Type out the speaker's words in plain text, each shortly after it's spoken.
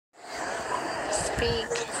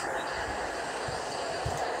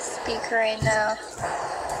Speak right now.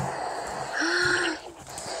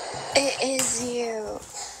 It is you.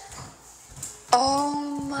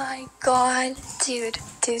 Oh my god. Dude.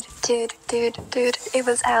 It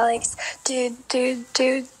was Alex. Dude.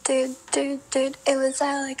 It was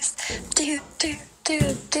Alex. Dude.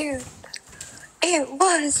 It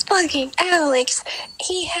was fucking Alex.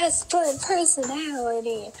 He has split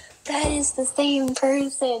personality. That is the same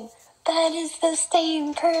person. That was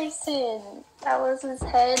his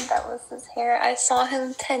head. That was his hair. I saw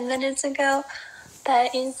him 10 minutes ago.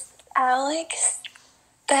 That is Alex.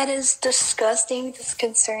 That is disgusting,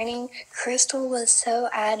 disconcerting. Crystal was so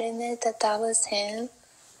adamant that was him.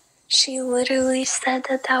 She literally said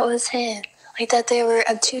that was him. Like that they were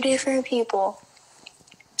two different people.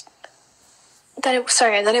 That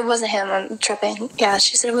it wasn't him. I'm tripping. Yeah,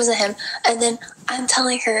 she said it wasn't him. And then I'm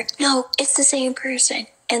telling her, no, it's the same person.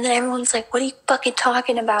 And then everyone's like, what are you fucking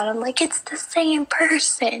talking about? I'm like, it's the same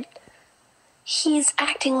person. He's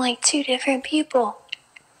acting like two different people.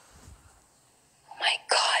 Oh my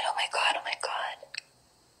god.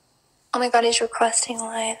 Oh my god, he's requesting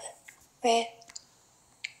live. Wait.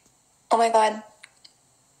 Oh my god.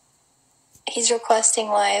 He's requesting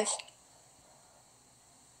live.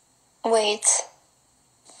 Wait.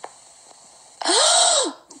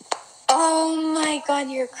 Oh my god,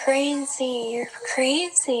 you're crazy.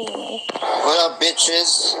 What up,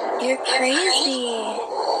 bitches? You're crazy.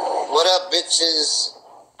 What up, bitches?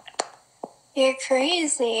 You're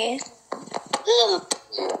crazy. Really?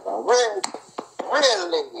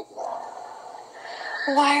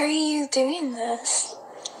 Why are you doing this?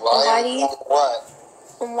 Why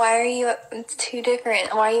are you two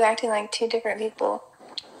different? Why are you acting like two different people?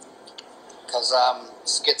 Because I'm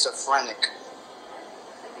schizophrenic.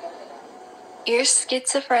 You're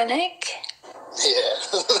schizophrenic? Yeah.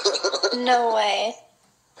 No way.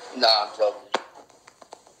 Nah, I'm joking.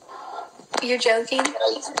 You're joking?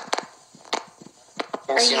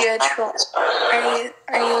 Are you a troll?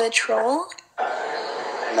 Are you a troll?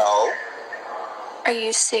 No. Are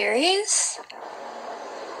you serious?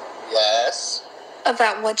 Yes.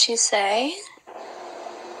 About what you say?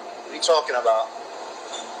 What are you talking about?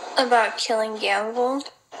 About killing Gamble?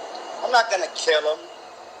 I'm not gonna kill him.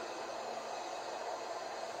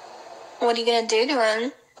 What are you gonna do to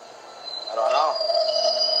him? I don't know.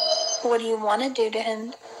 What do you want to do to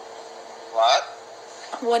him? What?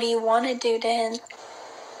 What do you want to do to him?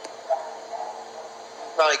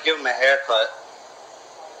 Probably give him a haircut.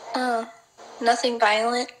 Oh, nothing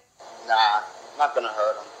violent? Nah, I'm not gonna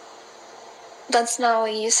hurt him. That's not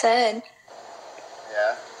what you said.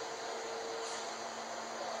 Yeah.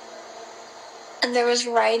 And there was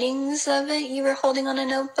writings of it? You were holding on a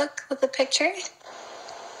notebook with a picture?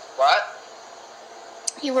 What?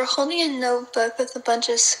 You were holding a notebook with a bunch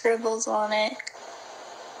of scribbles on it.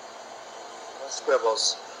 What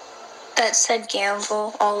scribbles? That said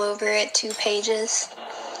Gamble all over it, 2 pages.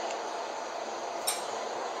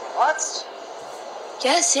 What?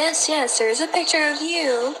 Yes. There's a picture of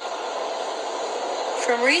you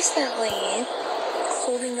from recently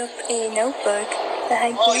holding up a notebook that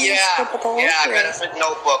had Gamble scribbled all over it. I got a big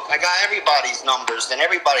notebook. I got everybody's numbers and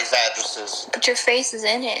everybody's addresses. But your face is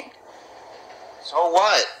in it. So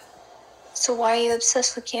what? So why are you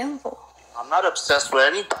obsessed with Gamble? I'm not obsessed with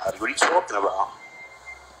anybody. What are you talking about?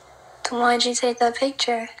 Then why'd you take that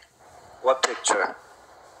picture? What picture?